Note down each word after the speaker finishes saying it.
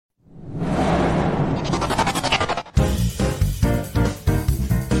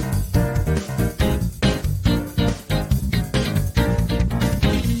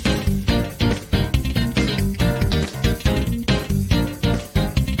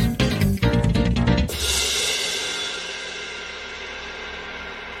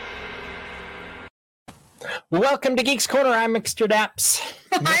Welcome to Geeks Corner. I'm Mr. Daps.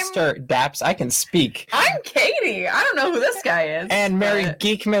 Mr. Daps, I can speak. I'm Katie. I don't know who this guy is. And Merry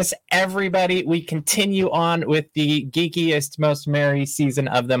Geekmas, everybody. We continue on with the geekiest, most merry season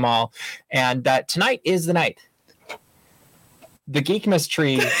of them all. And tonight is the night. The Geekmas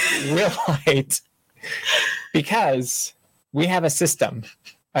tree will light because we have a system.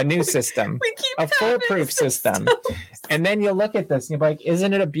 A new system, a foolproof system. And then you'll look at this and you'll be like,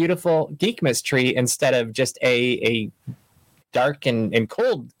 isn't it a beautiful Geekmas tree instead of just a dark and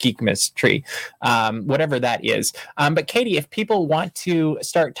cold Geekmas tree, whatever that is. But Katie, if people want to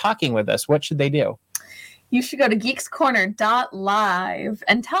start talking with us, what should they do? You should go to geekscorner.live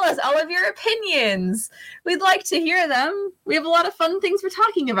and tell us all of your opinions. We'd like to hear them. We have a lot of fun things we're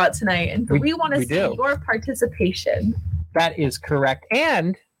talking about tonight, and we want to see your participation. That is correct.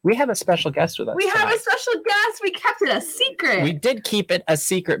 And we have a special guest with us. We have a special guest. We kept it a secret. We did keep it a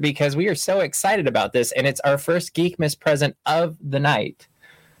secret because we are so excited about this. And it's our first Geekmas present of the night.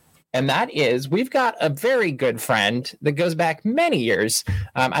 And that is, we've got a very good friend that goes back many years.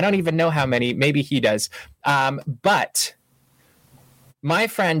 I don't even know how many. Maybe he does. But my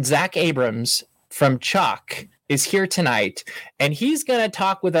friend Zach Abrams from Chalk is here tonight, and he's going to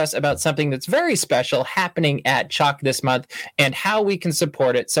talk with us about something that's very special happening at Chalk this month and how we can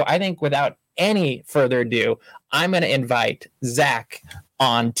support it. So I think without any further ado, I'm going to invite Zach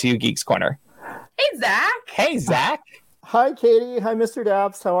on to Geeks Corner. Hey, Zach. Hey, Zach. Hi, Katie. Hi, Mr.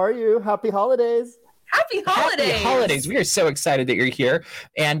 Daps. How are you? Happy holidays. Happy holidays. Happy holidays. We are so excited that you're here.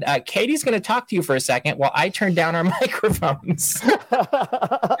 And Katie's going to talk to you for a second while I turn down our microphones.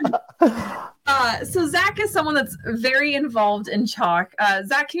 So Zach is someone that's very involved in Chalk.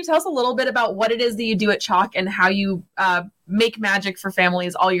 Zach, can you tell us a little bit about what it is that you do at Chalk and how you make magic for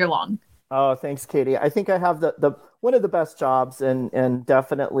families all year long? Oh, thanks, Katie. I think I have the one of the best jobs and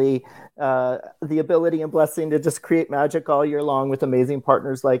definitely the ability and blessing to just create magic all year long with amazing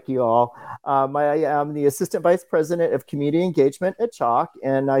partners like you all. I am the Assistant Vice President of Community Engagement at Chalk,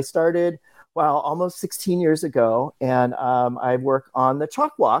 and I started, almost 16 years ago, and I work on the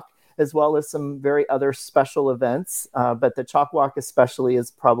Chalk Walk, as well as some very other special events. But the Chalk Walk especially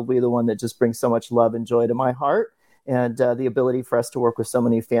is probably the one that just brings so much love and joy to my heart, and the ability for us to work with so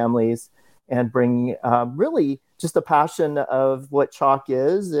many families and bring really just a passion of what Chalk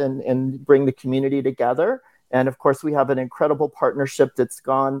is and bring the community together. And of course, we have an incredible partnership that's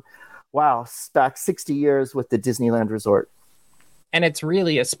gone, back 60 years with the Disneyland Resort. And it's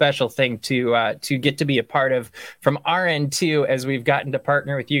really a special thing to get to be a part of from our end, too, as we've gotten to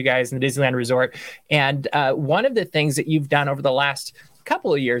partner with you guys in the Disneyland Resort. And one of the things that you've done over the last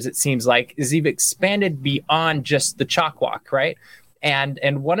couple of years, it seems like, is you've expanded beyond just the Chalk Walk, right?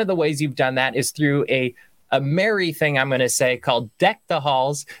 And one of the ways you've done that is through a merry thing, I'm going to say, called Deck the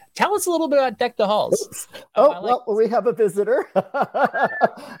Halls. Tell us a little bit about Deck the Halls. We have a visitor.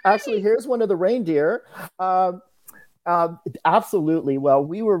 Actually, here's one of the reindeer. Absolutely. Well,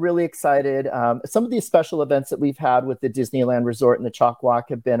 we were really excited. Some of these special events that we've had with the Disneyland Resort and the Chalk Walk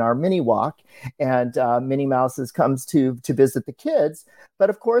have been our mini walk, and Minnie Mouse comes to visit the kids.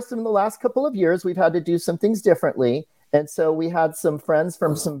 But of course, in the last couple of years, we've had to do some things differently. And so we had some friends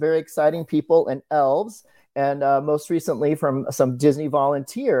from some very exciting people and elves, and most recently from some Disney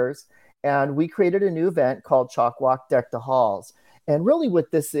volunteers. And we created a new event called Chalk Walk Deck the Halls. And really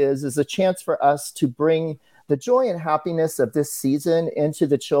what this is a chance for us to bring the joy and happiness of this season into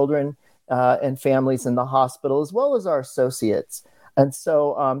the children and families in the hospital, as well as our associates. And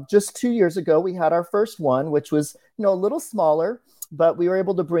so just 2 years ago, we had our first one, which was a little smaller, but we were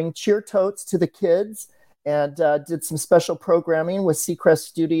able to bring cheer totes to the kids and did some special programming with Seacrest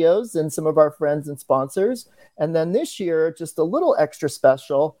Studios and some of our friends and sponsors. And then this year, just a little extra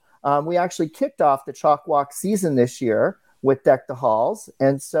special, we actually kicked off the Chalk Walk season this year with Deck the Halls.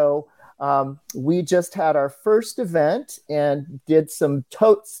 And so we just had our first event and did some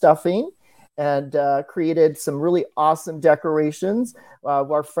tote stuffing and created some really awesome decorations.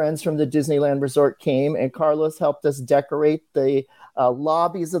 Our friends from the Disneyland Resort came, and Carlos helped us decorate the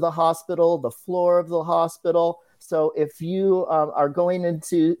lobbies of the hospital, the floor of the hospital. So if you are going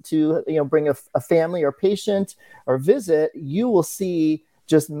into bring a family or patient or visit, you will see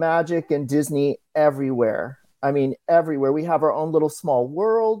just magic and Disney everywhere. I mean, everywhere. We have our own little small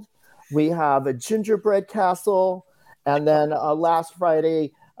world. We have a gingerbread castle. And then last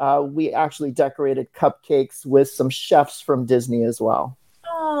Friday, we actually decorated cupcakes with some chefs from Disney as well.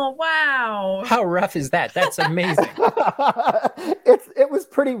 Oh, wow. How rough is that? That's amazing. It was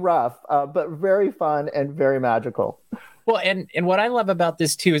pretty rough, but very fun and very magical. Well, and what I love about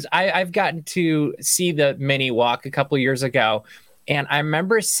this, too, is I've gotten to see the mini walk a couple years ago. And I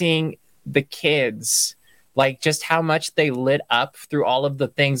remember seeing the kids like just how much they lit up through all of the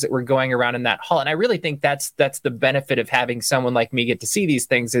things that were going around in that hall. And I really think that's the benefit of having someone like me get to see these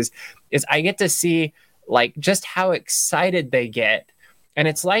things is I get to see like just how excited they get. And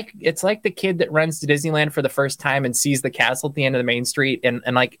it's like the kid that runs to Disneyland for the first time and sees the castle at the end of the main street. And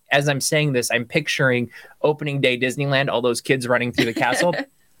like, as I'm saying this, I'm picturing opening day Disneyland, all those kids running through the castle.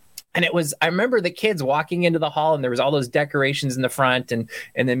 And I remember the kids walking into the hall and there was all those decorations in the front and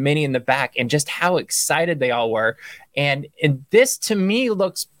then Minnie in the back and just how excited they all were. And this to me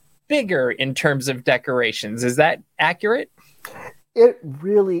looks bigger in terms of decorations. Is that accurate? It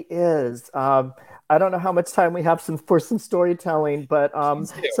really is. I don't know how much time we have for some storytelling, but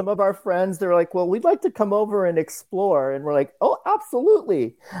some of our friends, they're like, well, we'd like to come over and explore. And we're like, oh,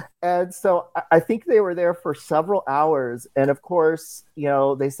 absolutely. And so I think they were there for several hours. And of course,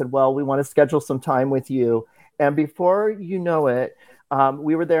 they said, well, we want to schedule some time with you. And before you know it,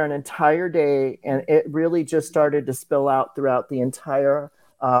 we were there an entire day, and it really just started to spill out throughout the entire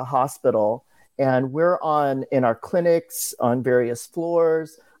hospital. And we're in our clinics on various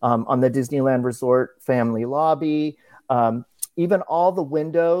floors, on the Disneyland Resort family lobby, even all the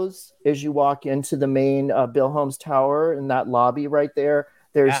windows as you walk into the main Bill Holmes Tower in that lobby right there.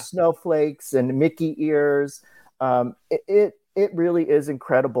 There's snowflakes and Mickey ears. It really is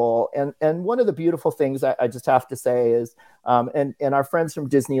incredible. And one of the beautiful things I just have to say is, and our friends from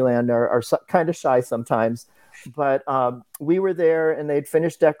Disneyland are kind of shy sometimes, but we were there and they'd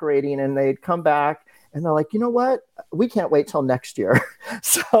finished decorating and they'd come back and they're like, you know what? We can't wait till next year.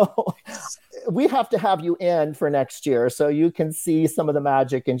 So we have to have you in for next year so you can see some of the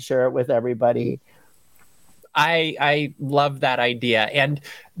magic and share it with everybody. I love that idea. And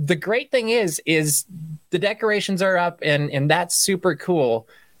the great thing is the decorations are up and that's super cool,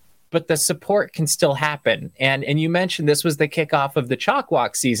 but the support can still happen. And you mentioned this was the kickoff of the Chalk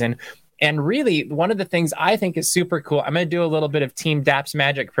Walk season. And really, one of the things I think is super cool, I'm going to do a little bit of Team Daps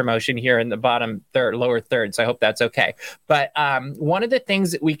Magic promotion here in the lower third, so I hope that's okay. But one of the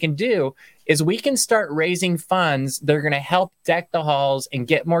things that we can do is we can start raising funds that are going to help deck the halls and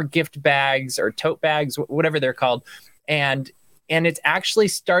get more gift bags or tote bags, whatever they're called. And it's actually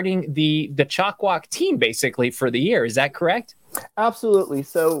starting the Chalk Walk team basically for the year. Is that correct? Absolutely.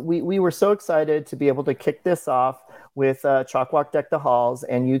 So we were so excited to be able to kick this off with Chalk Walk Deck the Halls,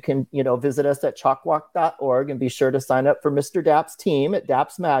 and you can visit us at chalkwalk.org and be sure to sign up for Mr. Daps team at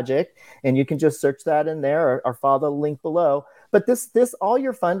Daps Magic, and you can just search that in there or follow the link below. But this all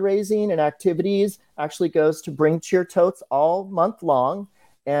your fundraising and activities actually goes to Bring Cheer Totes all month long,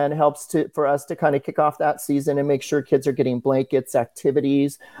 and helps for us to kind of kick off that season and make sure kids are getting blankets,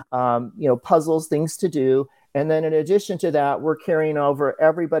 activities, puzzles, things to do. And then in addition to that, we're carrying over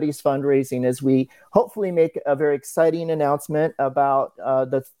everybody's fundraising as we hopefully make a very exciting announcement about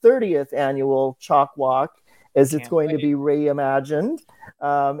the 30th annual Chalk Walk, as it's going to be reimagined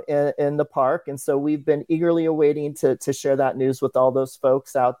in the park. And so we've been eagerly awaiting to share that news with all those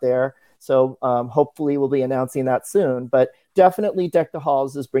folks out there. So hopefully we'll be announcing that soon. But definitely Deck the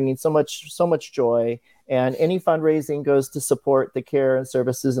Halls is bringing so much joy. And any fundraising goes to support the care and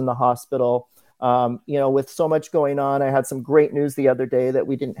services in the hospital. With so much going on, I had some great news the other day that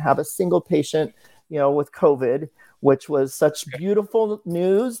we didn't have a single patient, with COVID, which was such beautiful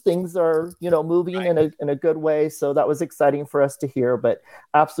news. Things are, moving in a good way. So that was exciting for us to hear. But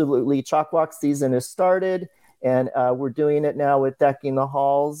absolutely, Chalk Walk season is started, and we're doing it now with Decking the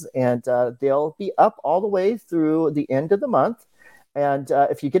Halls, and they'll be up all the way through the end of the month. And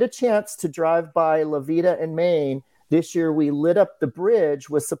if you get a chance to drive by La Vita in Maine, this year, we lit up the bridge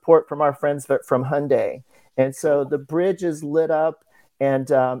with support from our friends from Hyundai. And so the bridge is lit up,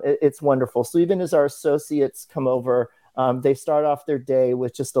 and it's wonderful. So even as our associates come over, they start off their day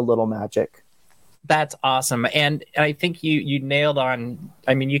with just a little magic. That's awesome. And I think you nailed on,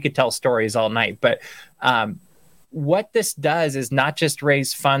 you could tell stories all night, but what this does is not just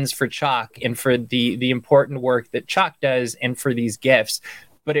raise funds for Chalk and for the important work that Chalk does and for these gifts,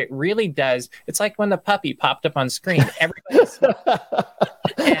 but it really does. It's like when the puppy popped up on screen. Everybody's and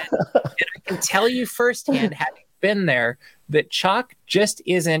I can tell you firsthand, having been there, that Chalk just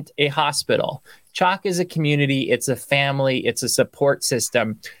isn't a hospital. Chalk is a community. It's a family. It's a support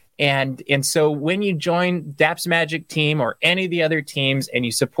system. And so when you join Daps Magic team or any of the other teams and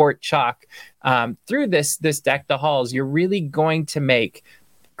you support Chalk through this Deck the Halls, you're really going to make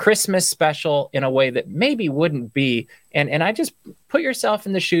Christmas special in a way that maybe wouldn't be. And I just put yourself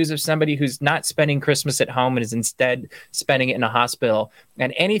in the shoes of somebody who's not spending Christmas at home and is instead spending it in a hospital.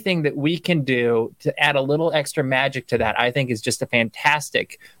 And anything that we can do to add a little extra magic to that, I think is just a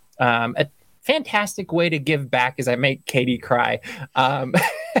fantastic way to give back, as I make Katie cry.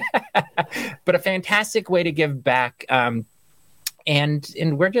 But a fantastic way to give back. And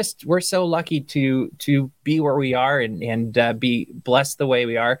we're so lucky to be where we are and be blessed the way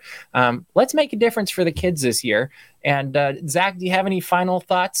we are. Let's make a difference for the kids this year. And Zach, do you have any final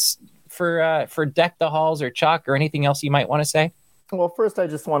thoughts for Deck the Halls or Chalk or anything else you might want to say? Well, first, I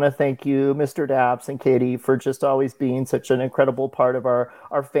just want to thank you, Mr. Daps and Katie, for just always being such an incredible part of our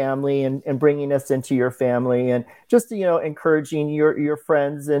family and bringing us into your family, and just, encouraging your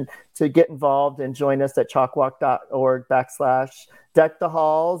friends and to get involved and join us at chalkwalk.org/Deck the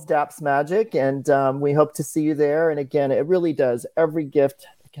Halls, Daps Magic. And we hope to see you there. And again, it really does. Every gift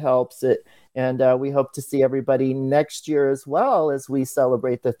helps it. And we hope to see everybody next year as well as we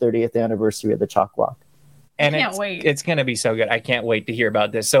celebrate the 30th anniversary of the Chalk Walk. And it's going to be so good. I can't wait to hear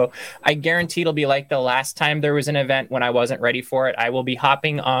about this. So I guarantee it'll be like the last time there was an event when I wasn't ready for it. I will be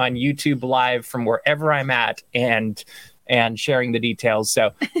hopping on YouTube Live from wherever I'm at and sharing the details. So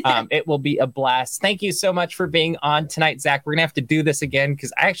it will be a blast. Thank you so much for being on tonight, Zach. We're going to have to do this again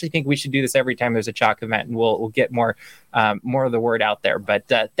because I actually think we should do this every time there's a Chalk event, and we'll get more of the word out there. But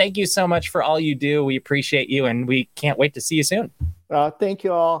thank you so much for all you do. We appreciate you, and we can't wait to see you soon. Thank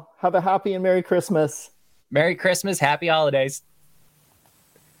you all. Have a happy and Merry Christmas. Merry Christmas. Happy holidays.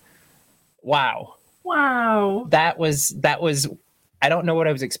 Wow. That was, I don't know what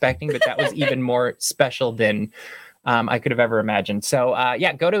I was expecting, but that was even more special than I could have ever imagined. So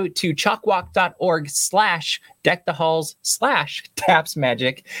go to chalkwalk.org/deckthehalls/Daps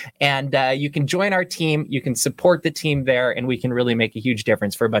Magic. And you can join our team. You can support the team there, and we can really make a huge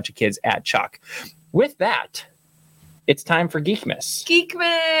difference for a bunch of kids at Chalk. With that, it's time for Geekmas.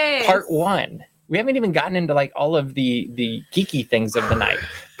 Geekmas! Part 1. We haven't even gotten into like all of the geeky things of the night,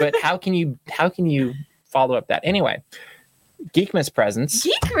 but how can you follow up that? Anyway, Geekmas presents.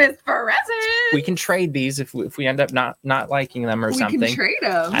 We can trade these if we end up not liking them or something. We can trade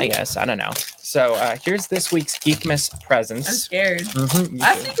them. I guess. I don't know. So here's this week's Geekmas presents. I'm scared. Mm-hmm,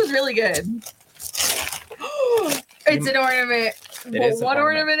 Last week was really good. It's an ornament. What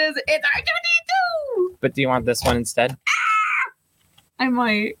ornament is it? It's R2-D2. But do you want this one instead? I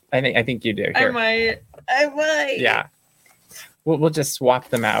might. I think you do. Here. I might. Yeah. We'll just swap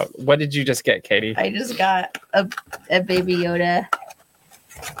them out. What did you just get, Katie? I just got a Baby Yoda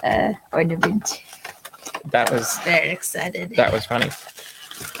ornament. That was very excited. That was funny.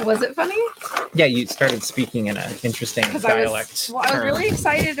 Was it funny? Yeah, you started speaking in an interesting dialect. I was really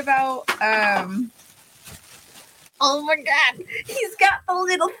excited about. Oh my God! He's got the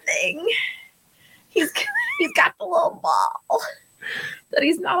little thing. He's got the little ball that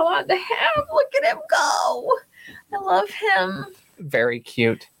he's not allowed to have. Look at him go. I love him. Very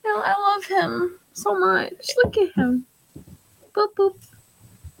cute. No, I love him so much. Look at him. Boop, boop.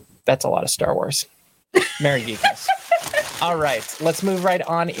 That's a lot of Star Wars. Merry Geekmas. All right, let's move right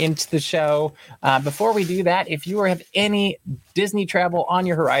on into the show. Before we do that, if you have any Disney travel on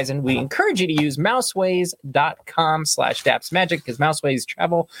your horizon, we encourage you to use mouseways.com/DapsMagic because Mouseways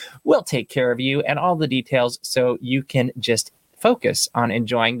Travel will take care of you and all the details so you can just focus on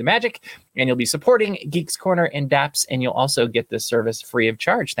enjoying the magic, and you'll be supporting Geeks Corner and Daps, and you'll also get this service free of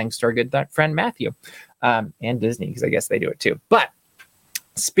charge thanks to our good friend Matthew and Disney, because I guess they do it too. But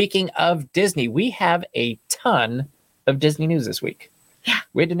speaking of Disney, we have a ton of Disney news this week. Yeah.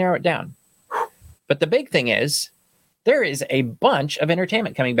 We had to narrow it down. But the big thing is there is a bunch of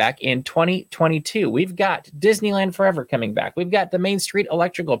entertainment coming back in 2022. We've got Disneyland Forever coming back. We've got the Main Street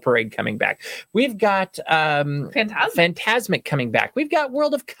Electrical Parade coming back. We've got Fantasmic coming back. We've got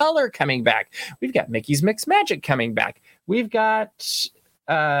World of Color coming back. We've got Mickey's Mixed Magic coming back. We've got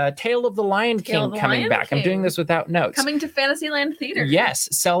Tale of the Lion King coming back. I'm doing this without notes. Coming to Fantasyland Theater. Yes.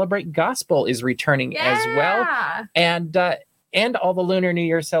 Celebrate Gospel is returning as well. And all the Lunar New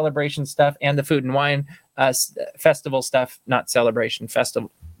Year celebration stuff and the Food and Wine festival stuff, not celebration,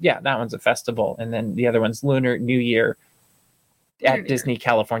 festival. Yeah, that one's a festival. And then the other one's Lunar New Year at Disney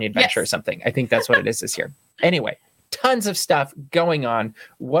California Adventure or something. I think that's what it is this year. Anyway, tons of stuff going on.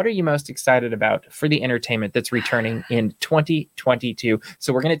 What are you most excited about for the entertainment that's returning in 2022?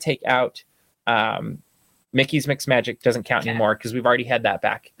 So we're going to take out Mickey's Mixed Magic doesn't count anymore because we've already had that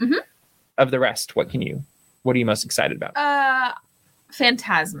back. Mm-hmm. Of the rest, what are you most excited about?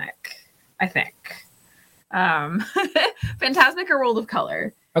 Fantasmic, I think. Fantasmic or World of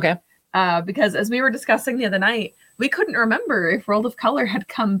Color. Okay. Because as we were discussing the other night, we couldn't remember if World of Color had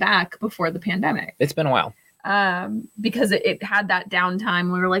come back before the pandemic. It's been a while. Because it had that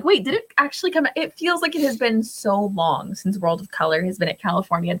downtime. We were like, wait, did it actually come? It feels like it has been so long since World of Color has been at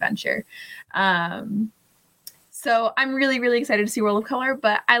California Adventure. So I'm really, really excited to see World of Color,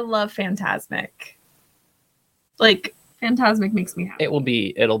 but I love Fantasmic. Like, Fantasmic makes me happy.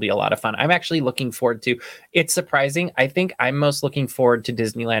 It'll be a lot of fun. I'm actually looking forward to. It's surprising. I think I'm most looking forward to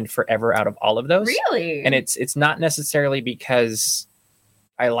Disneyland Forever out of all of those. Really? And it's not necessarily because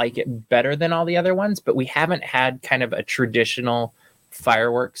I like it better than all the other ones, but we haven't had kind of a traditional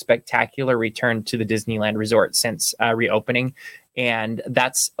fireworks spectacular return to the Disneyland Resort since reopening, and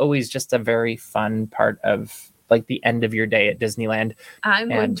that's always just a very fun part of like the end of your day at Disneyland. I'm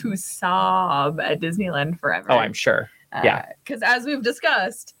going to sob at Disneyland Forever. Oh, I'm sure. Yeah. Because as we've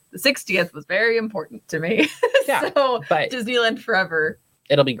discussed, the 60th was very important to me. Yeah, so but Disneyland Forever.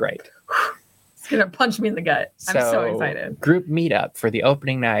 It'll be great. It's going to punch me in the gut. I'm so excited. Group meetup for the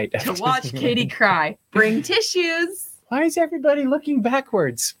opening night. To watch Katie cry. Bring tissues. Why is everybody looking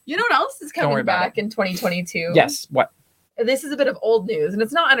backwards? You know what else is coming back in 2022? Yes. What? This is a bit of old news, and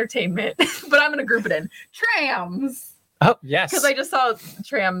it's not entertainment, but I'm going to group it in. Trams. Oh, yes. Because I just saw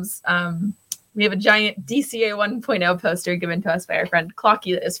trams. We have a giant DCA 1.0 poster given to us by our friend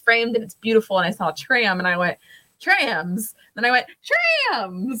Clocky that is framed, and it's beautiful. And I saw tram, and I went, trams. Then I went,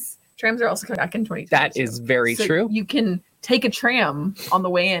 trams. Trams are also coming back in 2022. That is very true. You can take a tram on the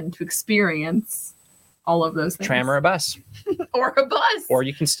way in to experience all of those things. Tram or a bus. Or a bus. Or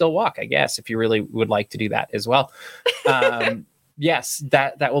you can still walk, I guess, if you really would like to do that as well. Yes,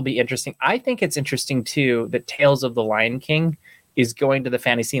 that will be interesting. I think it's interesting, too, that Tales of the Lion King is going to the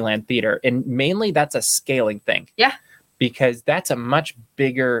Fantasyland Theater. And mainly that's a scaling thing. Yeah. Because that's a much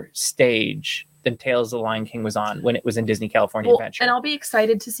bigger stage than Tales of the Lion King was on when it was in Disney California Adventure. And I'll be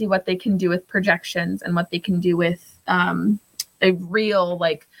excited to see what they can do with projections and what they can do with a real,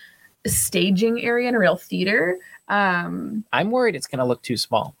 like, staging area and a real theater. I'm worried it's going to look too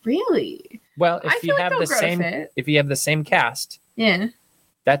small. Really? Well, if you have the same cast, yeah,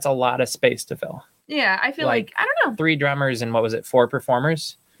 that's a lot of space to fill. Yeah, I feel like I don't know, 3 drummers and what was it, 4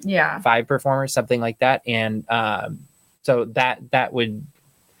 performers? Yeah, 5 performers, something like that. And so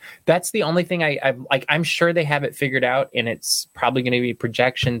that's the only thing I'm sure they have it figured out, and it's probably going to be a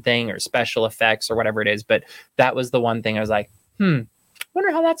projection thing or special effects or whatever it is. But that was the one thing I was like,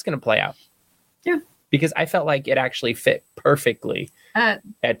 wonder how that's going to play out. Yeah. Because I felt like it actually fit perfectly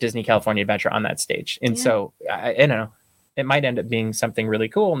at Disney California Adventure on that stage. And so, I don't know, it might end up being something really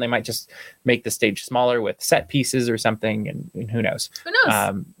cool, and they might just make the stage smaller with set pieces or something, and who knows? Who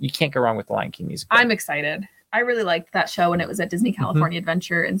knows? You can't go wrong with the Lion King music. I'm excited. I really liked that show when it was at Disney California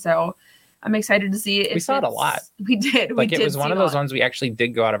Adventure, and so I'm excited to see it. We saw it a lot. We did. Like, it was one of those ones we actually did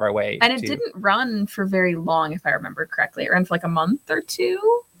go out of our way. And it didn't run for very long, if I remember correctly. It ran for like a month or two.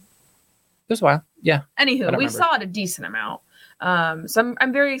 It was a while. Yeah. Anywho, we saw it a decent amount. So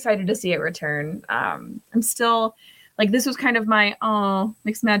I'm very excited to see it return. I'm still like, this was kind of my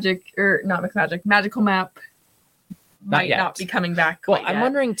Magical Map might not be coming back. Well, I'm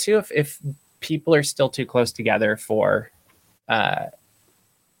wondering too if people are still too close together for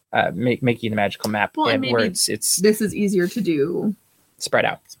making the Magical Map, well, and where it's this is easier to do spread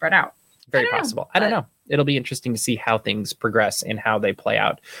out. Very possible. I don't know. It'll be interesting to see how things progress and how they play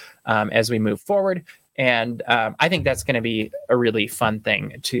out as we move forward. And I think that's going to be a really fun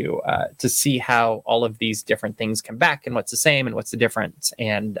thing to see how all of these different things come back and what's the same and what's the difference.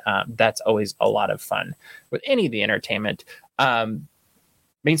 And that's always a lot of fun with any of the entertainment.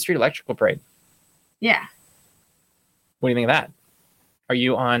 Main Street Electrical Parade. Yeah. What do you think of that? Are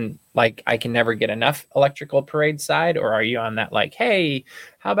you on, like, I can never get enough Electrical Parade side, or are you on that, like, hey,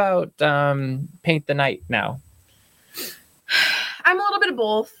 how about Paint the Night now? I'm a little bit of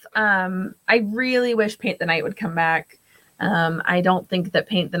both. I really wish Paint the Night would come back. I don't think that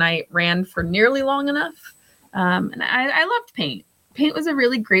Paint the Night ran for nearly long enough. And I loved Paint. Paint was a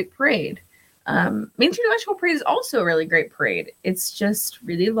really great parade. Main Street Electrical Parade is also a really great parade. It's just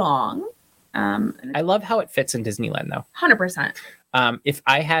really long. I love how it fits in Disneyland, though. 100%. If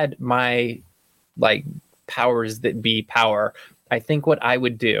I had my, like, powers that be power, I think what I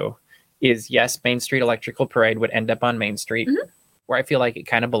would do is, yes, Main Street Electrical Parade would end up on Main Street, where I feel like it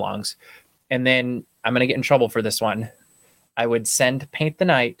kind of belongs. And then I'm going to get in trouble for this one. I would send Paint the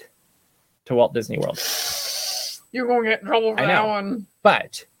Night to Walt Disney World. You're going to get in trouble for that one.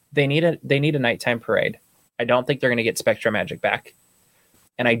 But they need a nighttime parade. I don't think they're going to get Spectro Magic back.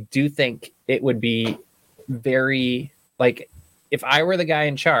 And I do think it would be very, like, if I were the guy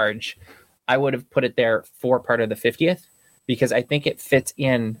in charge, I would have put it there for part of the 50th, because I think it fits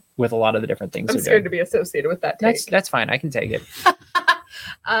in with a lot of the different things. I'm scared to be associated with that take. That's fine. I can take it.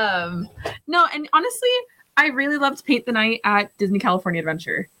 No, and honestly, I really loved Paint the Night at Disney California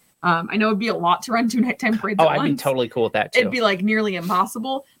Adventure. I know it'd be a lot to run 2 nighttime parades at once. I'd be totally cool with that too. It'd be like nearly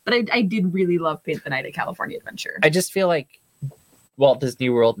impossible, but I did really love Paint the Night at California Adventure. I just feel like Walt Disney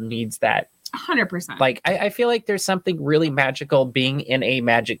World needs that 100%. Like, I feel like there's something really magical being in a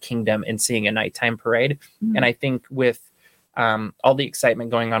Magic Kingdom and seeing a nighttime parade. Mm-hmm. And I think with all the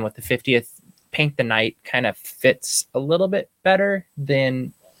excitement going on with the 50th, Paint the Night kind of fits a little bit better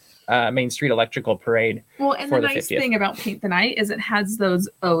than Main Street Electrical Parade. Well, and the nice 50th thing about Paint the Night is it has those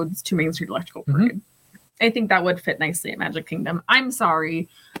odes to Main Street Electrical Parade. Mm-hmm. I think that would fit nicely at Magic Kingdom. I'm sorry,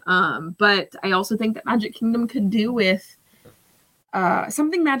 but I also think that Magic Kingdom could do with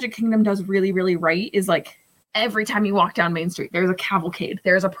something Magic Kingdom does really, really right is like every time you walk down Main Street, there's a cavalcade,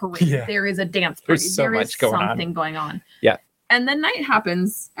 there's a parade, there is a dance party, there's so much going on. Yeah. And then night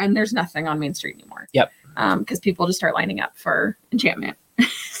happens and there's nothing on Main Street anymore. Yep. Because people just start lining up for enchantment.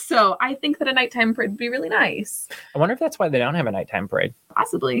 So I think that a nighttime parade would be really nice. I wonder if that's why they don't have a nighttime parade.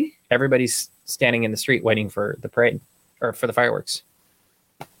 Possibly. Everybody's standing in the street waiting for the parade or for the fireworks.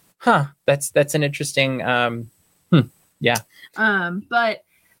 Huh. That's an interesting. Yeah. But,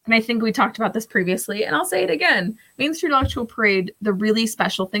 and I think we talked about this previously, and I'll say it again. Main Street Electrical Parade, the really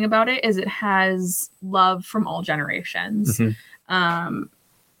special thing about it is it has love from all generations. Mm-hmm.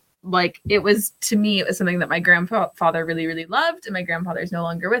 Like it was, to me, it was something that my grandfather really, really loved, and my grandfather's no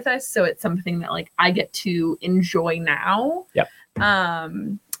longer with us. So it's something that like I get to enjoy now. Yep.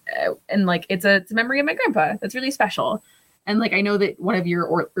 And like, it's a memory of my grandpa. That's really special. And like, I know that one of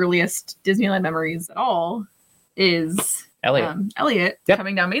your earliest Disneyland memories at all is Elliot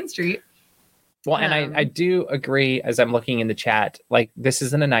coming down Main Street. Well, and I do agree, as I'm looking in the chat, like this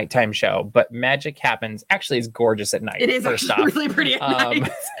isn't a nighttime show, but Magic Happens actually is gorgeous at night. It is actually really pretty at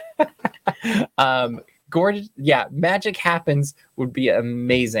night. Gorgeous. Yeah, Magic Happens would be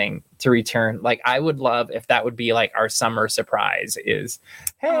amazing to return. Like I would love if that would be like our summer surprise is,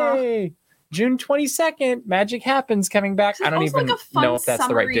 hey, June 22nd, Magic Happens coming back. I don't even know if that's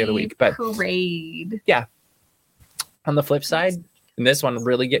the right day of the week, but parade. Yeah. On the flip side, and this one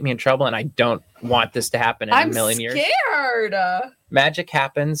really get me in trouble, and I don't want this to happen in a million years. I'm scared. Magic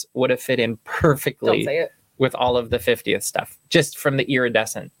Happens would have fit in perfectly with all of the 50th stuff, just from the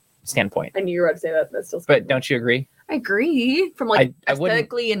iridescent standpoint. I knew you were about to say that, but still. But don't you agree? I agree. From like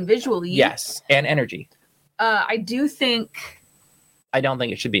aesthetically and visually. Yes, and energy. I do think. I don't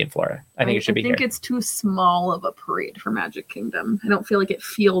think it should be in Florida. I think it should be here. I think it's too small of a parade for Magic Kingdom. I don't feel like it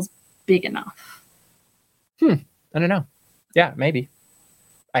feels big enough. I don't know. Yeah, maybe.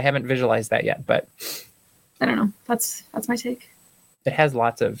 I haven't visualized that yet, but I don't know. That's my take. It has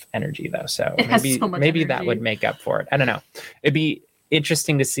lots of energy though, so maybe that would make up for it. I don't know. It'd be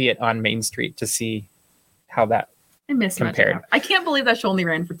interesting to see it on Main Street to see how that compared. I can't believe that show only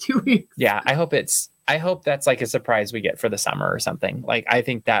ran for 2 weeks. Yeah, I hope that's like a surprise we get for the summer or something. Like I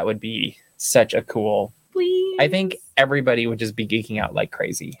think that would be such a cool. Please. I think everybody would just be geeking out like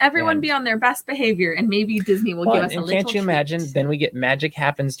crazy. Everyone be on their best behavior, and maybe Disney will give us a little can't you imagine? Then we get Magic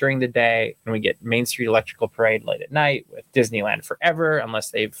Happens during the day, and we get Main Street Electrical Parade late at night with Disneyland Forever,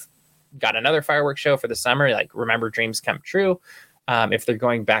 unless they've got another fireworks show for the summer, like Remember Dreams Come True. If they're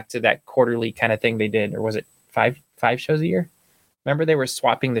going back to that quarterly kind of thing they did, or was it five shows a year? Remember they were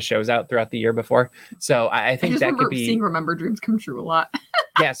swapping the shows out throughout the year before. So I think that could be seeing Remember Dreams Come True a lot.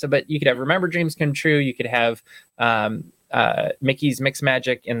 Yeah. So, but you could have Remember Dreams Come True. You could have Mickey's Mix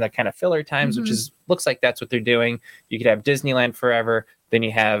Magic in the kind of filler times, which looks like that's what they're doing. You could have Disneyland Forever. Then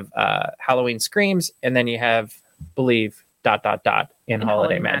you have Halloween Screams, and then you have Believe ... in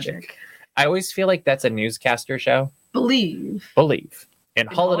Holiday Magic. I always feel like that's a newscaster show. Believe in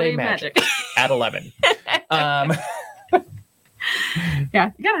Holiday Magic at 11.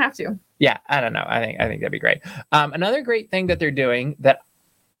 Yeah, you gotta have to. Yeah, I don't know. I think that'd be great. Another great thing that they're doing that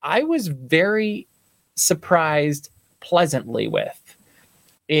I was very surprised pleasantly with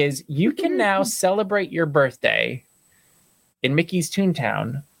is you can now celebrate your birthday in Mickey's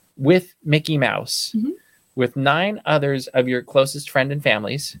Toontown with Mickey Mouse with 9 others of your closest friend and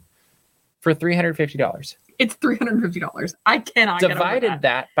families for $350. It's $350. I cannot divided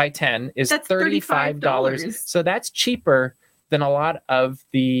that by 10 is $35. So that's cheaper than a lot of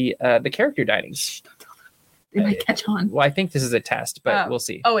the character dinings. It might catch on. Well, I think this is a test, but we'll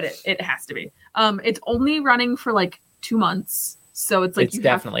see. Oh, it has to be. It's only running for like 2 months, so it's like it's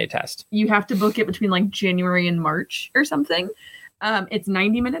definitely a test. You have to book it between like January and March or something. It's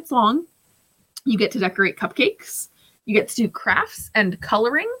 90 minutes long. You get to decorate cupcakes. You get to do crafts and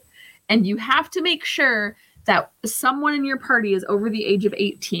coloring, and you have to make sure that someone in your party is over the age of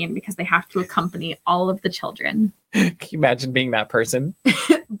 18 because they have to accompany all of the children. Can you imagine being that person?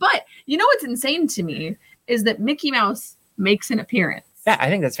 But you know what's insane to me is that Mickey Mouse makes an appearance. Yeah, I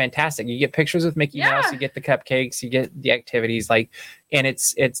think that's fantastic. You get pictures with Mickey Mouse, you get the cupcakes, you get the activities, and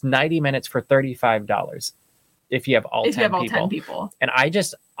it's 90 minutes for $35. if you have all, if 10, you have all people. 10 people. And I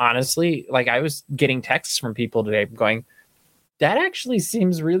just honestly, like, I was getting texts from people today going, that actually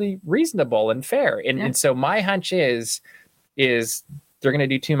seems really reasonable and fair. And so my hunch is they're going to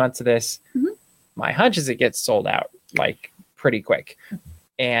do 2 months of this. Mm-hmm. My hunch is it gets sold out like pretty quick.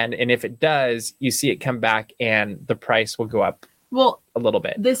 And if it does, you see it come back and the price will go up a little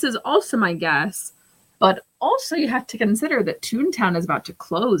bit. This is also my guess, but also you have to consider that Toontown is about to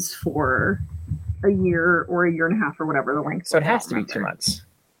close for a year or a year and a half or whatever the length. So it has to be 2 months.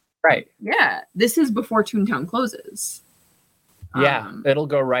 Right. Yeah. This is before Toontown closes. Yeah. It'll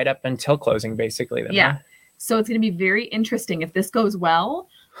go right up until closing, basically. Then, yeah. Huh? So it's going to be very interesting. If this goes well,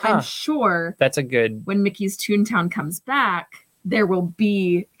 I'm sure that's a good... When Mickey's Toontown comes back, there will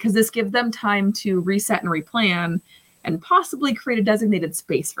be... Because this gives them time to reset and replan and possibly create a designated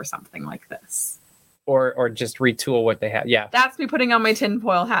space for something like this. Or just retool what they have. Yeah. That's me putting on my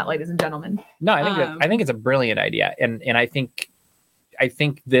tinfoil hat, ladies and gentlemen. No, I think it's a brilliant idea. And I think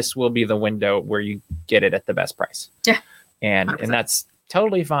this will be the window where you get it at the best price. Yeah. And that's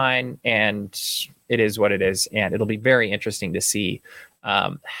totally fine. And it is what it is. And it'll be very interesting to see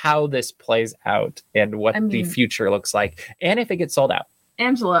how this plays out and what the future looks like. And if it gets sold out.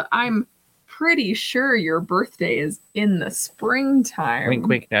 Angela, I'm pretty sure your birthday is in the springtime. Wink,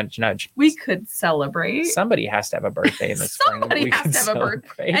 wink, nudge, nudge. We could celebrate. Somebody has to have a birthday in the spring. Somebody has to have a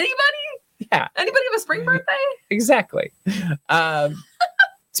birthday. Anybody? Yeah. Anybody have a spring birthday? Exactly.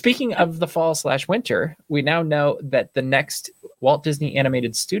 Speaking of the fall/winter, we now know that the next Walt Disney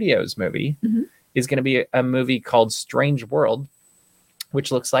Animated Studios movie is going to be a movie called Strange World,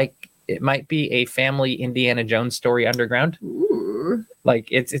 which looks like it might be a family Indiana Jones story underground. Ooh. Like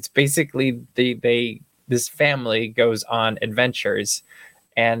it's basically this family goes on adventures,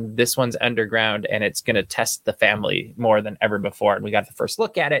 and this one's underground, and it's going to test the family more than ever before. And we got the first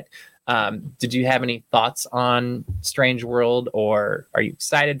look at it. Did you have any thoughts on Strange World, or are you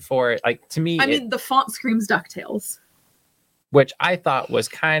excited for it? Like, to me, I mean, the font screams DuckTales, which I thought was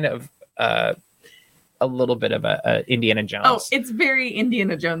kind of a little bit of a Indiana Jones. Oh, it's very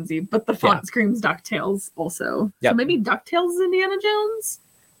Indiana Jonesy, but the font screams DuckTales also. Yep. So maybe DuckTales is Indiana Jones.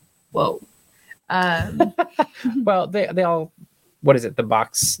 Whoa. Well, they all. What is it? The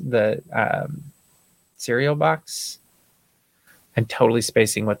box, the cereal box. I'm totally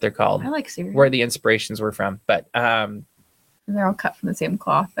spacing what they're called. I like cereal. Where the inspirations were from, but they're all cut from the same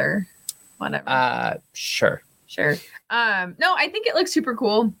cloth or whatever. Sure. No, I think it looks super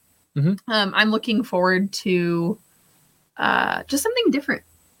cool. Mm-hmm. I'm looking forward to just something different,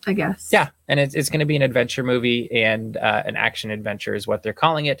 I guess. Yeah, and it's going to be an adventure movie and an action adventure is what they're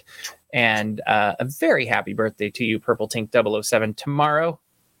calling it. And a very happy birthday to you, Purple Tink 007, tomorrow.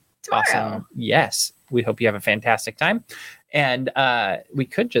 Awesome. Yes. We hope you have a fantastic time. And we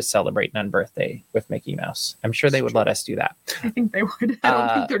could just celebrate an unbirthday with Mickey Mouse. I'm sure they would let us do that. I think they would. I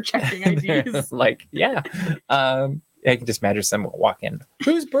don't think they're checking IDs. Like, yeah. I can just imagine someone walk in.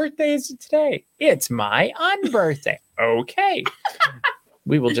 Whose birthday is it today? It's my unbirthday. Okay.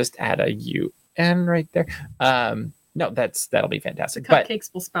 We will just add a UN right there. No, that'll be fantastic. The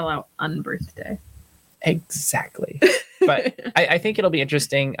cupcakes will spell out unbirthday. Exactly. But I think it'll be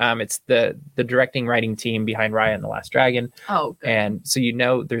interesting. It's the directing writing team behind Raya and the Last Dragon. Oh, good. And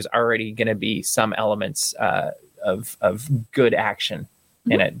so there's already going to be some elements of good action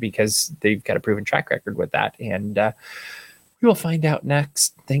in it because they've got a proven track record with that. And we will find out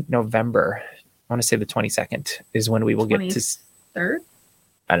next, I think November. I want to say the 22nd is when we will get to 3rd.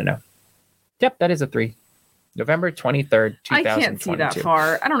 I don't know. Yep, that is a 3. November 23rd, 2022. I can't see that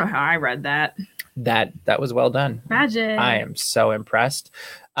far. I don't know how I read that. That was well done. Magic. I am so impressed.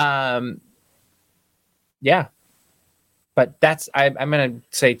 Yeah. But I'm going to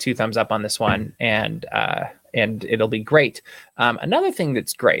say 2 thumbs up on this one, and it'll be great. Another thing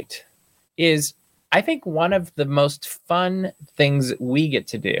that's great is I think one of the most fun things we get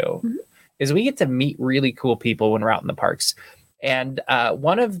to do is we get to meet really cool people when we're out in the parks. And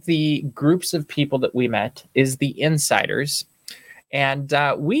one of the groups of people that we met is the Insiders. And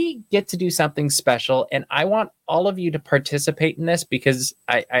we get to do something special. And I want all of you to participate in this because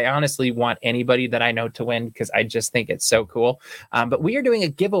I honestly want anybody that I know to win because I just think it's so cool. But we are doing a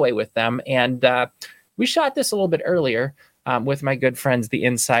giveaway with them. And we shot this a little bit earlier with my good friends, the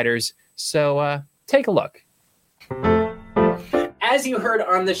Insiders. So take a look. As you heard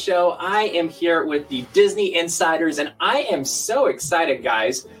on the show, I am here with the Disney Insiders, and I am so excited,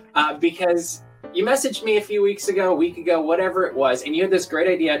 guys, because you messaged me a week ago, whatever it was, and you had this great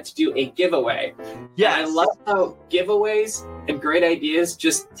idea to do a giveaway. Yeah, I love how giveaways and great ideas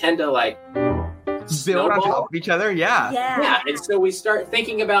just tend to build on top of each other. Yeah. And so we start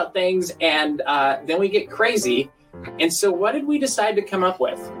thinking about things, and then we get crazy. And so what did we decide to come up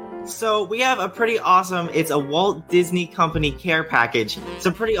with? So we have a pretty awesome, it's a Walt Disney Company care package.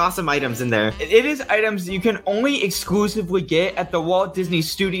 Some pretty awesome items in there. It is items you can only exclusively get at the Walt Disney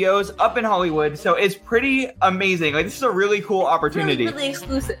Studios up in Hollywood. So it's pretty amazing. Like, this is a really cool opportunity. Really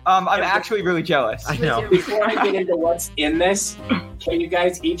exclusive. I'm actually really jealous. I know. Before I get into what's in this, can you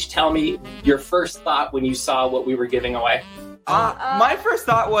guys each tell me your first thought when you saw what we were giving away? My first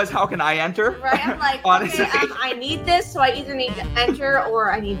thought was, how can I enter? Right, I'm like, Honestly. okay, I need this, so I either need to enter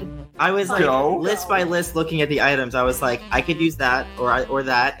or I need to. I was like, Go. list by list looking at the items. I was like, I could use that or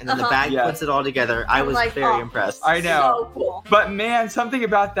that, and then the bag Yeah. puts it all together. I was like, very impressed. I know. So cool. But man, something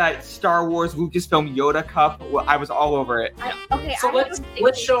about that Star Wars Lucasfilm Yoda cup, I was all over it. So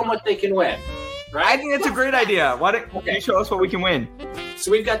let's show them what they can win. Right? I think that's a great idea. Why don't you show us what we can win? So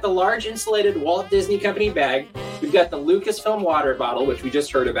we've got the large insulated Walt Disney Company bag. We've got the Lucasfilm water bottle, which we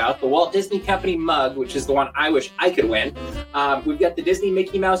just heard about. The Walt Disney Company mug, which is the one I wish I could win. We've got the Disney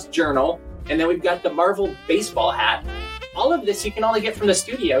Mickey Mouse journal. And then we've got the Marvel baseball hat. All of this you can only get from the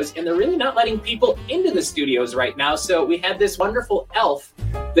studios, and they're really not letting people into the studios right now. So we had this wonderful elf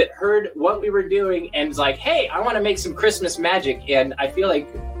that heard what we were doing and was like, hey, I want to make some Christmas magic. And I feel like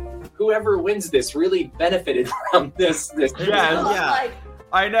whoever wins this really benefited from this. Yeah.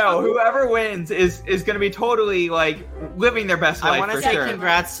 I know. Whoever wins is going to be totally like living their best life. I want to for say sure.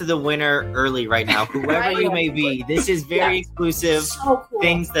 congrats to the winner early right now, whoever you may be. This is very exclusive So cool.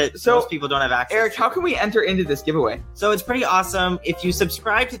 things that most people don't have access Eric, to. how can we enter into this giveaway? So it's pretty awesome. If you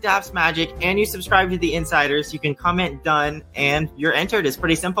subscribe to Daps Magic and you subscribe to the Insiders, you can comment done and you're entered. It's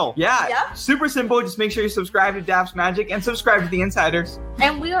pretty simple. Yeah, super simple. Just make sure you subscribe to Daps Magic and subscribe to the Insiders.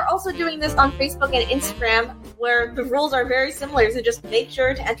 And we are also doing this on Facebook and Instagram, where the rules are very similar. So just make sure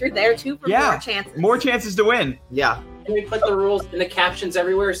to enter there too for more chances. More chances to win. Yeah. And we put the rules in the captions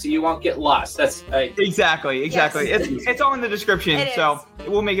everywhere so you won't get lost. That's Exactly. Yes. It's all in the description, It so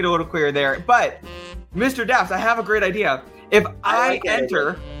we'll make it a little clearer there. But, Mr. Daps, I have a great idea. If I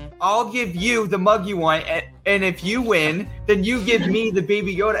enter, I'll give you the mug you want, and if you win, then you give me the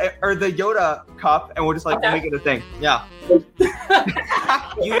Baby Yoda or the Yoda cup, and we'll just make it a thing. Yeah.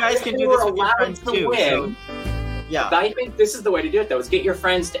 You guys can do this with your friends too. Win. Yeah. I think this is the way to do it, though, is get your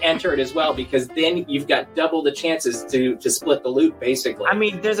friends to enter it as well, because then you've got double the chances to split the loot, basically. I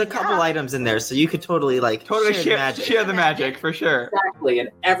mean, there's a couple items in there, so you could totally share the magic for sure. Exactly, and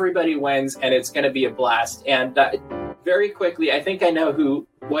everybody wins, and it's going to be a blast. And very quickly, I think I know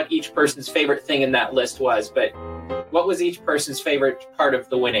what each person's favorite thing in that list was, but what was each person's favorite part of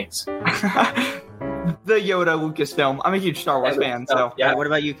the winnings? The Yoda Lucasfilm. I'm a huge Star Wars fan, so yeah. What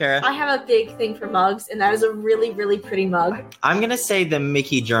about you, Kara? I have a big thing for mugs, and that is a really, really pretty mug. I'm gonna say the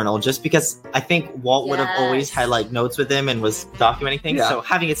Mickey journal, just because I think Walt would have always had like notes with him and was documenting things. Yeah. So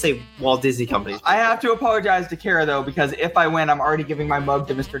having it say Walt Disney Company. I have to apologize to Kara though, because if I win, I'm already giving my mug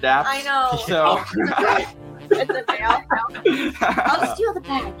to Mr. Daps. I know. So It's okay. I'll steal the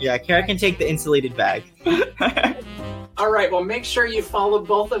bag. Yeah, Kara can take the insulated bag. All right, well, make sure you follow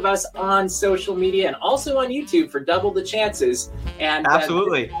both of us on social media and also on YouTube for double the chances. And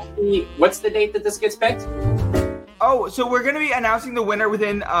absolutely. What's the date that this gets picked? Oh, so we're going to be announcing the winner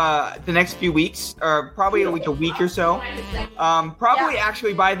within the next few weeks, or probably a week or so. Probably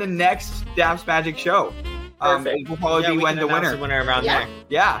actually by the next Daps Magic show. It will probably be when the winner. Around there.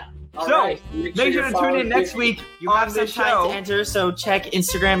 Yeah. All so right. make sure to tune in next week. You on have some this time show to enter, so check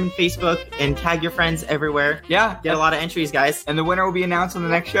Instagram and Facebook and tag your friends everywhere. Yeah. Get a lot of entries, guys. And the winner will be announced on the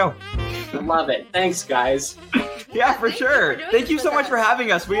next show. Love it. Thanks, guys. Yeah, for sure. Thank you so much for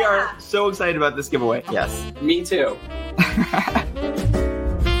having us. We are so excited about this giveaway. Yes. Me too.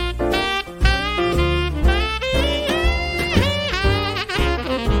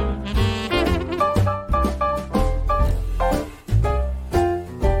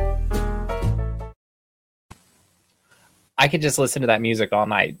 I could just listen to that music all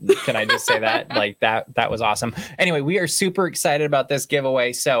night. Can I just say that? Like that was awesome. Anyway, we are super excited about this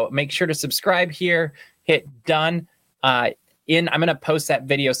giveaway. So make sure to subscribe here, hit done. I'm going to post that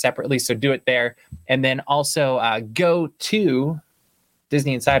video separately, so do it there. And then also go to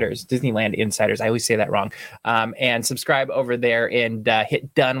Disneyland Insiders. I always say that wrong. And subscribe over there and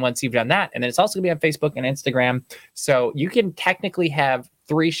hit done once you've done that. And then it's also going to be on Facebook and Instagram. So you can technically have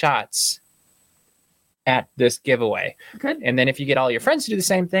 3 shots at this giveaway. Good. And then if you get all your friends to do the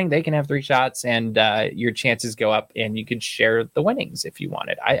same thing, they can have 3 shots and your chances go up, and you can share the winnings if you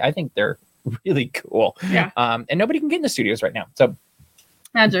wanted. I think they're really cool. Yeah. And nobody can get in the studios right now. So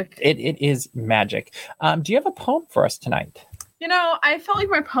magic. It is magic. Do you have a poem for us tonight? You know, I felt like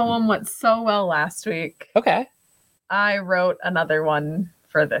my poem went so well last week. Okay. I wrote another one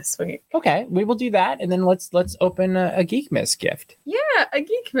for this week. Okay, we will do that, and then let's open a Geek Miss gift. Yeah, a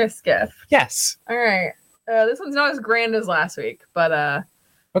Geek Miss gift. Yes. All right. This one's not as grand as last week, but okay.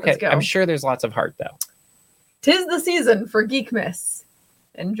 let's go. I'm sure there's lots of heart though. 'Tis the season for Geek Miss.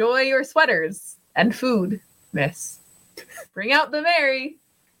 Enjoy your sweaters and food, Miss. Bring out the merry,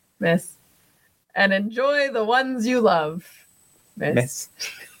 Miss, and enjoy the ones you love, Miss.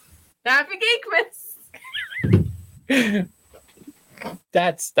 Happy Geek Miss.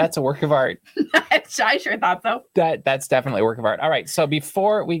 That's a work of art. I sure thought so. That's definitely a work of art. All right, so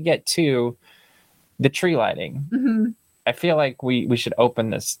before we get to the tree lighting, I feel like we should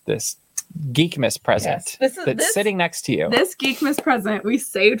open this Geek Miss present that's sitting next to you. This Geek Miss present we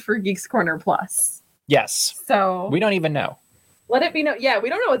saved for Geeks Corner Plus. Yes. So we don't even know. Let it be known. Yeah, we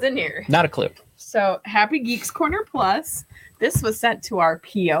don't know what's in here. Not a clue. So happy Geeks Corner Plus. This was sent to our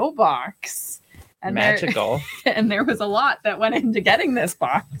P.O. box. And magical. And there was a lot that went into getting this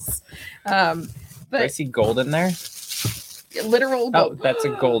box. But do I see gold in there? Literal gold. Oh, that's a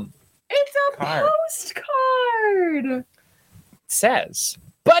gold. It's a postcard. It says,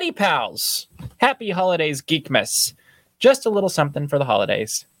 Buddy Pals, happy holidays, Geekmas. Just a little something for the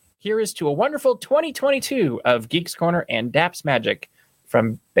holidays. Here is to a wonderful 2022 of Geeks Corner and Daps Magic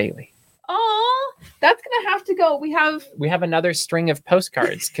from Bailey. Oh, that's gonna have to go. We have another string of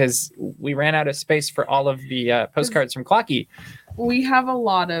postcards because we ran out of space for all of the postcards from Clocky. We have a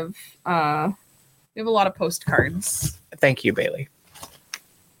lot of postcards. Thank you, Bailey.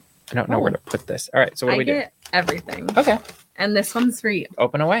 I don't know where to put this. All right, so what do we do? I get everything. Okay. And this one's for you.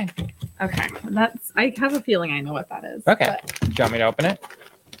 Open away. Okay. I have a feeling I know what that is. Okay. Do you want me to open it?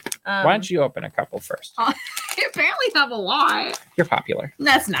 Why don't you open a couple first? I apparently have a lot. You're popular.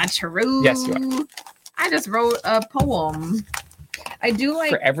 That's not true. Yes, you are. I just wrote a poem. I do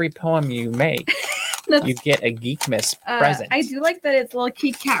like... For every poem you make, you get a Geek Miss present. I do like that it's little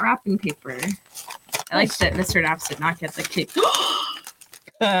Kit Kat wrapping paper. I like that Mr. Daps did not get the cake.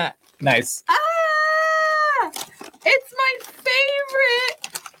 Nice. It's my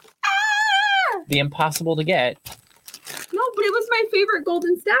favorite. The impossible to get. No, but it was my favorite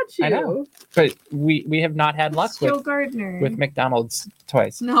golden statue. I know, but we have not had luck with McDonald's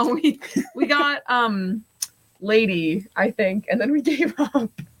toys. No, we got Lady, I think, and then we gave up.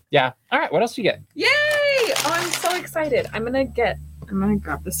 Yeah. All right. What else do you get? Yay! Oh, I'm so excited. I'm gonna grab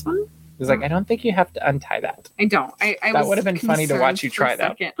this one. It's like I don't think you have to untie that. I don't. That would have been funny to watch you try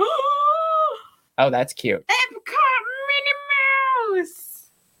that. Oh, that's cute. Epcot Minnie Mouse.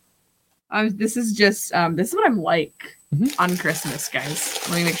 This is just this is what I'm like on Christmas, guys.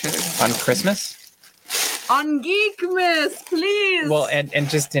 Let me make sure there's on Christmas. On Geekmas, please. Well, and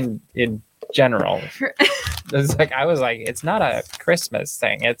just in general. It's like I was like, it's not a Christmas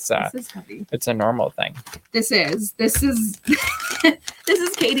thing. It's it's a normal thing. This is this is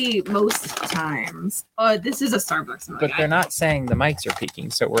Katie most times. This is a Starbucks mug. But they're not saying the mics are peaking,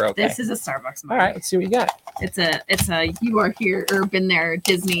 so we're okay. This is a Starbucks mug. All right, let's see what you got. It's a you are here or been there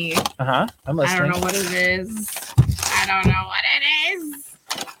Disney. I'm listening. I don't know what it is. I don't know what it is.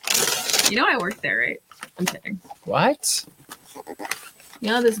 You know I work there, right? I'm kidding. What? You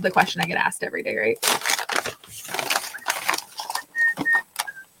know this is the question I get asked every day, right?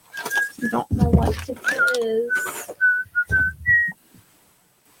 I don't know what it is.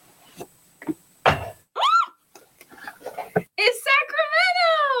 It's Sacramento!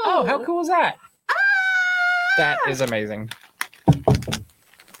 Oh, how cool is that? That is amazing.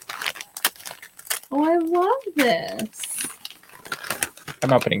 Oh, I love this.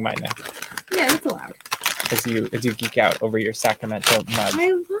 I'm opening mine now. Yeah, that's allowed. As you geek out over your Sacramento mug.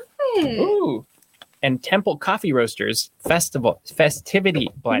 I love it. Ooh. And Temple Coffee Roasters festivity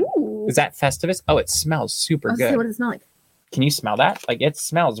blend. Ooh. Is that Festivus? Oh, it smells super good. See what it smells like. Can you smell that? Like it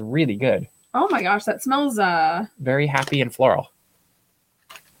smells really good. Oh my gosh, that smells very happy and floral.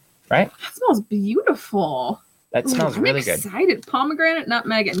 Right? That smells beautiful. That smells really good. I'm excited. Pomegranate,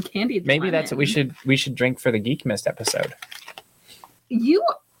 nutmeg, and candied Maybe lemon. that's what we should drink for the Geek Mist episode.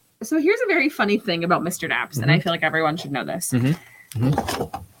 So here's a very funny thing about Mr. Daps, and I feel like everyone should know this.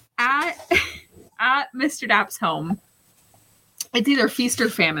 At Mr. Daps' home, it's either feast or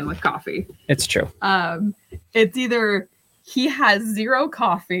famine with coffee. It's true. It's either he has zero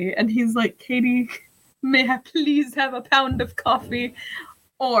coffee and he's like, Katie, may I please have a pound of coffee?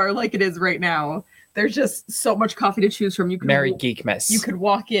 Or like it is right now, there's just so much coffee to choose from. You could Merry Geekmas. You could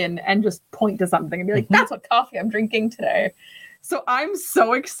walk in and just point to something and be like, that's what coffee I'm drinking today. So I'm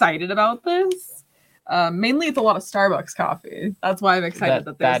so excited about this. Mainly, it's a lot of Starbucks coffee. That's why I'm excited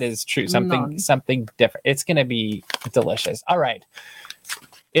that is true. Something different. It's going to be delicious. All right.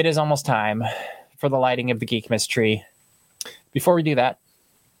 It is almost time for the lighting of the Geekmas tree. Before we do that,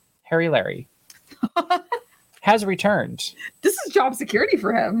 Harry Larry has returned. This is job security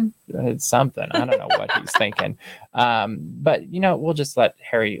for him. It's something. I don't know what he's thinking. But, we'll just let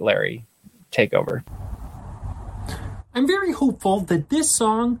Harry Larry take over. I'm very hopeful that this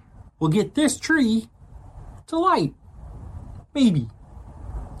song will get this tree to light. Maybe.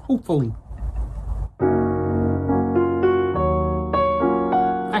 Hopefully.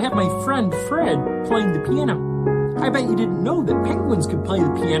 I have my friend Fred playing the piano. I bet you didn't know that penguins could play the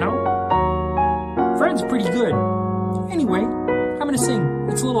piano. Fred's pretty good. Anyway, I'm gonna sing.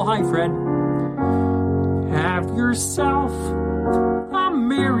 It's a little high, Fred. Have yourself a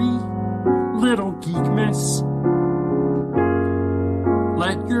merry little Geekmas.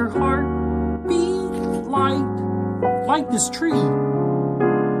 Let your heart beat light like this tree.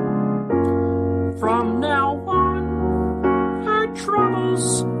 From now on, our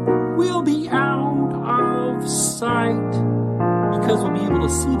troubles will be out of sight because we'll be able to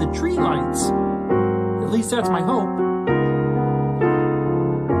see the tree lights. At least that's my hope.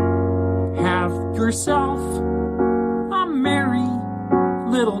 Have yourself a merry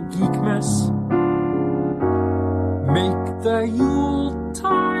little Geekmas. Make the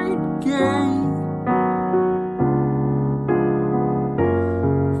Yuletide gay.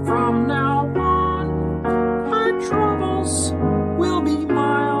 From now on, our troubles will be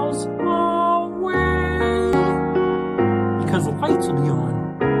miles away because the lights will be on.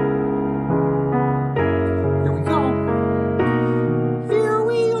 Here we go. Here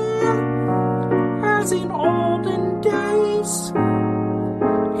we are, as in olden days.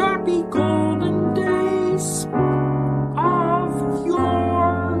 Happy golden days of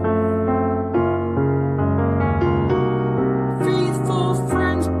yore. Faithful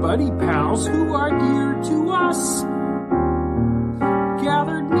friends, buddy pals who are dear to us,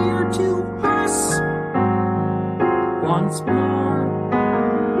 gathered near to us once more.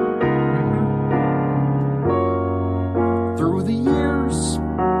 Through the years,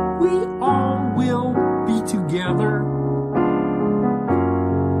 we all will be together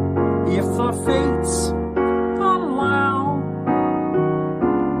if the fates allow.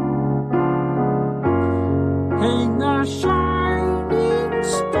 Hang a shining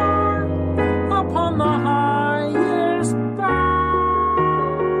star upon the highest bough.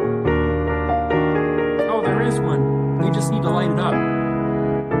 Oh, there is one. We just need to light it up.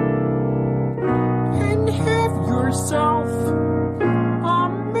 And have yourself a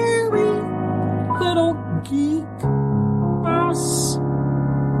merry little geek bus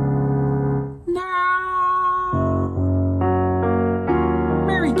now.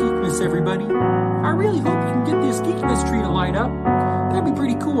 Merry Geekmas, everybody. I really hope you can get this Geekmas tree to light up. That'd be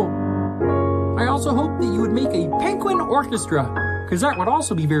pretty cool. I also hope that you would make a penguin orchestra, because that would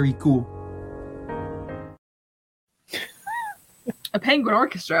also be very cool. A penguin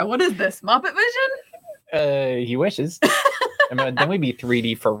orchestra? What is this? Muppet Vision? He wishes. Then we'd be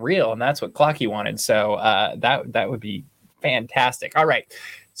 3D for real, and that's what Clocky wanted. So that would be fantastic. All right.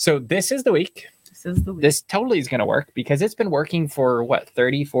 So this is the week. This totally is going to work because it's been working for,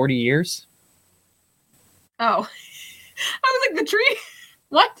 30, 40 years? Oh. I was like, the tree?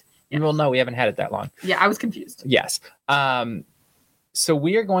 What? Yeah. Well, no, we haven't had it that long. Yeah, I was confused. Yes. So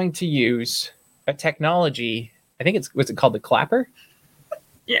we are going to use a technology. I think what's it called? The clapper?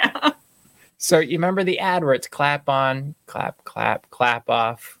 Yeah. So you remember the ad where it's clap on, clap, clap, clap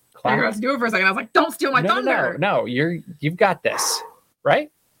off, clap? I was to do it for a second. I was like, don't steal my thunder. No, you've got this,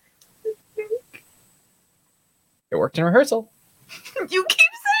 right? It worked in rehearsal. You keep saying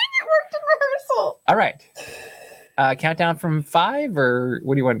it worked in rehearsal. All right. Countdown from 5, or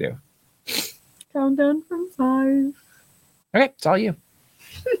what do you want to do? Countdown from 5. Okay, it's all you.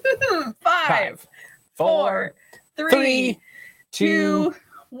 5, 4, 3, 2,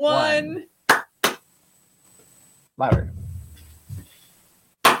 1. Louder.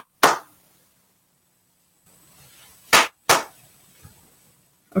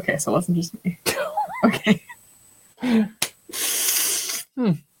 Okay, so it wasn't just me. Okay.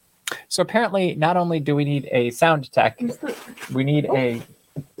 So apparently, not only do we need a sound tech, we need a.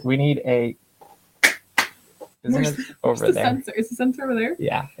 Isn't it over there? Sensor. Is the sensor over there?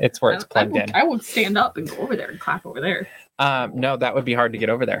 Yeah, it's where it's plugged in. I won't stand up and go over there and clap over there. No, that would be hard to get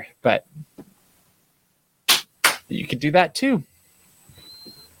over there, but you could do that too.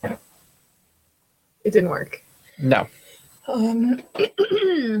 It didn't work. No.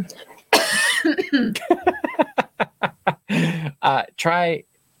 Try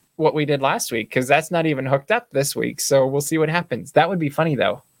what we did last week, because that's not even hooked up this week. So we'll see what happens. That would be funny,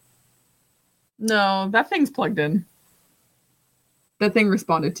 though. No, that thing's plugged in. That thing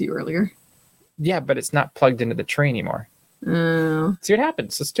responded to you earlier. Yeah, but it's not plugged into the tree anymore. See what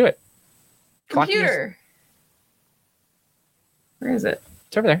happens. Let's do it. Computer. Where is it?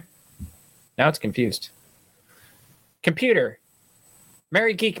 It's over there. Now it's confused. Computer.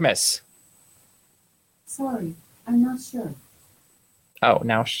 Merry Geekmas. Sorry, I'm not sure. Oh,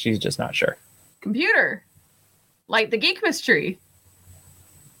 now she's just not sure. Computer. Light the Geekmas tree.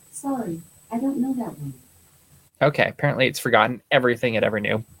 Sorry, I don't know that one. Okay, apparently it's forgotten everything it ever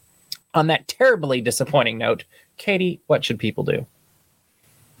knew. On that terribly disappointing note, Katie, what should people do?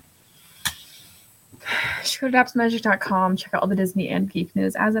 Just go to dapsmagic.com, check out all the Disney and geek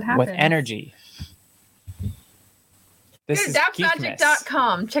news as it happens. With energy. This Go to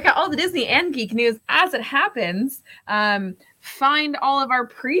dapsmagic.com, check out all the Disney and geek news as it happens. Find all of our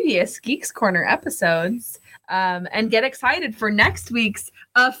previous Geeks Corner episodes and get excited for next week's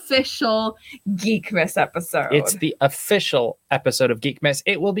official Geekmas episode. It's the official episode of Geekmas.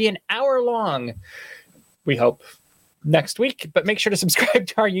 It will be an hour long, we hope, next week. But make sure to subscribe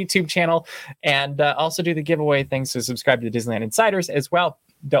to our YouTube channel and also do the giveaway thing. So subscribe to the Disneyland Insiders as well.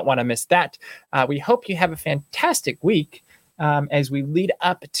 Don't want to miss that. We hope you have a fantastic week as we lead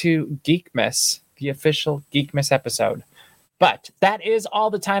up to Geekmas, the official Geekmas episode. But that is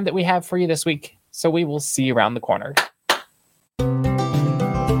all the time that we have for you this week. So we will see you around the corner.